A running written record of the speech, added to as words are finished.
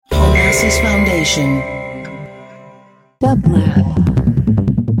Genesis Foundation.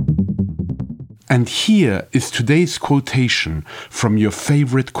 And here is today's quotation from your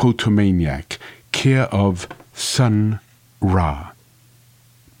favorite quotomaniac, care of Sun Ra.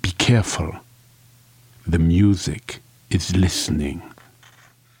 Be careful. The music is listening.